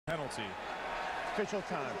penalty. Official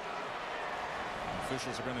time.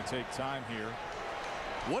 Officials are going to take time here.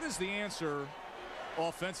 What is the answer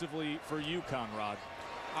offensively for you, Conrad?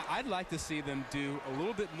 I'd like to see them do a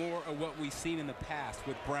little bit more of what we've seen in the past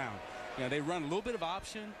with Brown. You know, they run a little bit of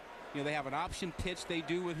option. You know, they have an option pitch they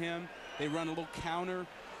do with him. They run a little counter,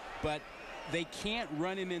 but they can't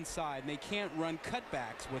run him inside, and they can't run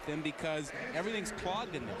cutbacks with him because everything's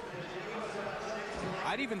clogged in there.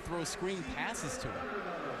 I'd even throw screen passes to him.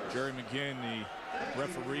 Jerry McGinn, the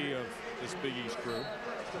referee of this Big East group,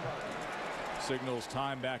 signals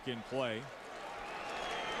time back in play.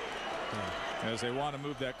 As they want to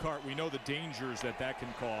move that cart, we know the dangers that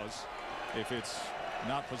can cause if it's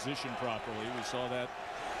not positioned properly. We saw that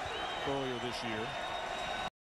earlier this year.